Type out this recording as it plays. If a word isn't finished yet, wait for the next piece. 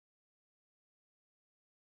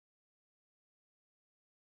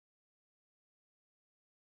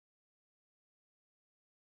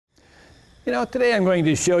Today I'm going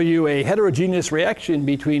to show you a heterogeneous reaction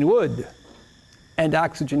between wood and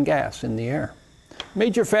oxygen gas in the air.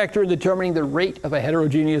 Major factor in determining the rate of a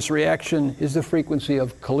heterogeneous reaction is the frequency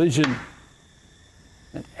of collision.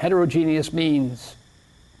 And heterogeneous means,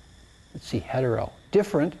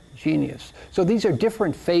 different, genius. So these are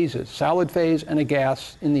different phases, solid phase and a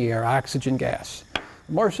gas in the air, oxygen gas.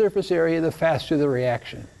 The more surface area, the faster the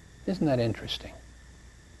reaction. Isn't that interesting?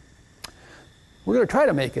 We're going to try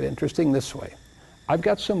to make it interesting this way. I've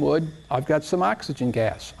got some wood, I've got some oxygen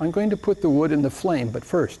gas. I'm going to put the wood in the flame, but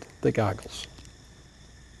first, the goggles.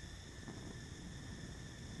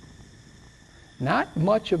 Not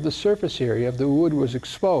much of the surface area of the wood was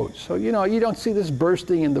exposed. So, you don't see this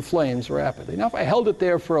bursting into flames rapidly. Now, if I held it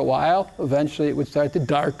there for a while, eventually it would start to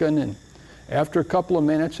darken, and after a couple of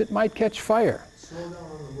minutes, it might catch fire. Slow down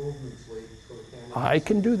on the movements, Lee, so the camera... I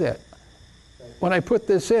can do that. When I put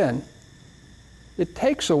this in, it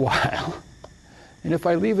takes a while, and if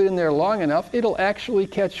I leave it in there long enough, it'll actually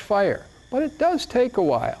catch fire. But it does take a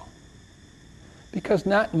while, because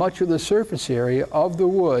not much of the surface area of the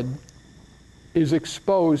wood is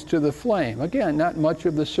exposed to the flame. Again, not much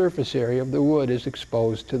of the surface area of the wood is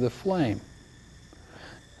exposed to the flame.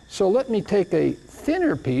 So let me take a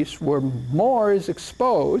thinner piece where more is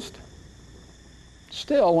exposed.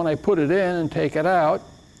 Still, when I put it in and take it out,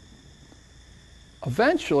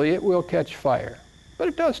 eventually it will catch fire, but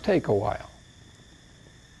it does take a while.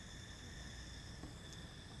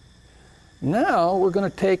 Now we're going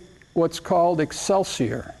to take what's called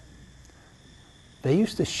Excelsior. They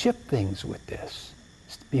used to ship things with this.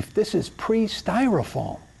 This is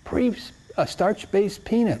pre-styrofoam, pre-starch-based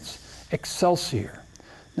peanuts, Excelsior.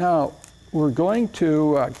 Now we're going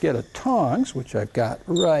to get a tongs, which I've got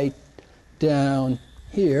right down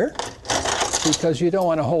here, because you don't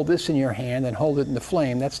want to hold this in your hand and hold it in the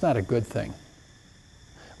flame. That's not a good thing.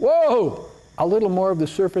 Whoa! A little more of the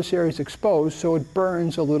surface area is exposed, so it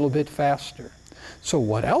burns a little bit faster. So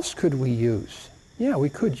what else could we use? Yeah, we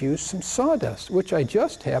could use some sawdust, which I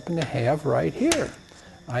just happen to have right here.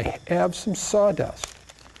 I have some sawdust.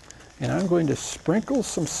 And I'm going to sprinkle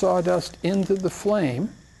some sawdust into the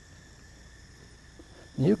flame.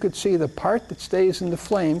 And you could see the part that stays in the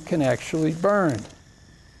flame can actually burn.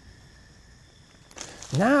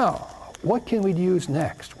 Now, what can we use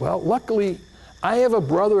next? Well, luckily, I have a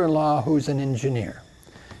brother-in-law who's an engineer.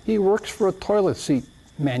 He works for a toilet seat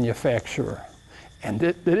manufacturer. And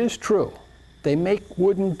it is true. They make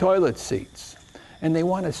wooden toilet seats. And they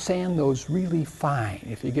want to sand those really fine,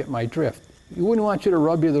 if you get my drift. We wouldn't want you to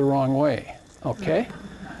rub you the wrong way, okay?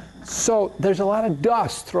 So there's a lot of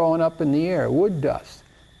dust thrown up in the air, wood dust.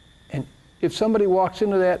 And if somebody walks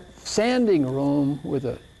into that sanding room with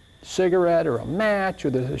a cigarette or a match, or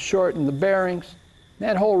there's a short in the bearings,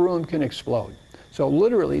 that whole room can explode. So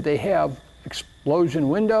literally they have explosion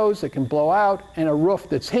windows that can blow out and a roof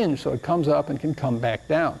that's hinged so it comes up and can come back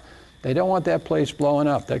down. They don't want that place blowing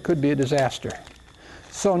up. That could be a disaster.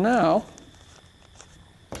 So now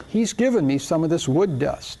he's given me some of this wood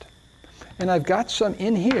dust. And I've got some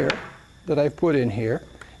in here that I've put in here.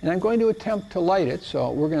 And I'm going to attempt to light it.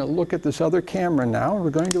 So we're going to look at this other camera now. We're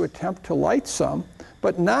going to attempt to light some.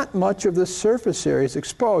 But not much of the surface area is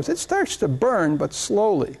exposed. It starts to burn, but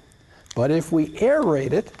slowly. But if we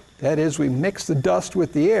aerate it, that is, we mix the dust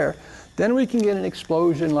with the air, then we can get an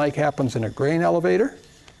explosion like happens in a grain elevator,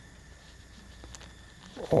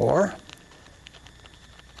 or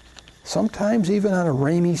sometimes even on a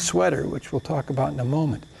rainy sweater, which we'll talk about in a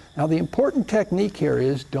moment. Now, the important technique here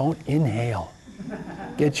is don't inhale.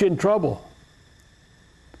 Get you in trouble.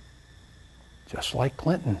 Just like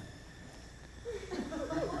Clinton.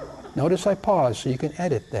 Notice I paused so you can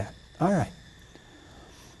edit that. All right.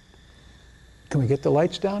 Can we get the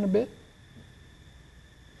lights down a bit?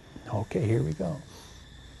 Okay, here we go.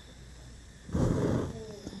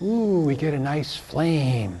 Ooh, we get a nice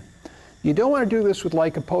flame. You don't want to do this with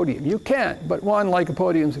lycopodium. You can, but one,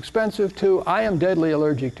 lycopodium is expensive. Two, I am deadly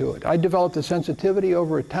allergic to it. I developed a sensitivity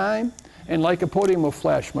over a time, and lycopodium will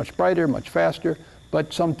flash much brighter, much faster,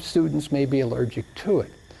 but some students may be allergic to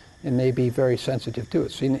it and may be very sensitive to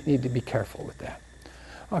it, so you need to be careful with that.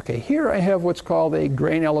 Okay, here I have what's called a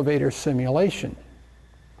grain elevator simulation.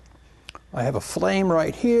 I have a flame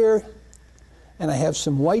right here, and I have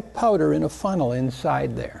some white powder in a funnel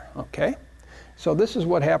inside there, okay? So this is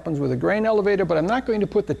what happens with a grain elevator, but I'm not going to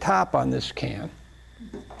put the top on this can.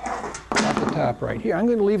 Not the top right here. I'm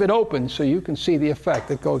going to leave it open so you can see the effect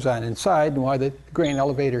that goes on inside and why the grain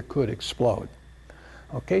elevator could explode.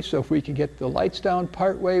 Okay, so if we can get the lights down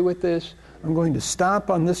part way with this, I'm going to stomp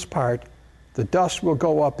on this part. The dust will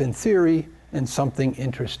go up in theory, and something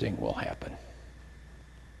interesting will happen.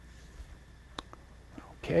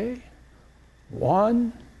 Okay.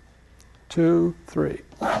 1, 2, 3.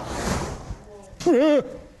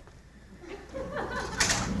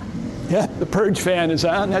 Yeah, the purge fan is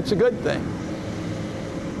on. That's a good thing.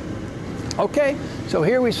 Okay, so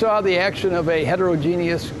here we saw the action of a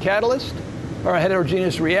heterogeneous catalyst, or a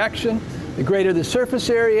heterogeneous reaction. The greater the surface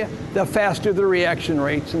area, the faster the reaction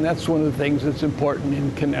rates, and that's one of the things that's important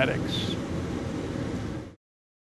in kinetics.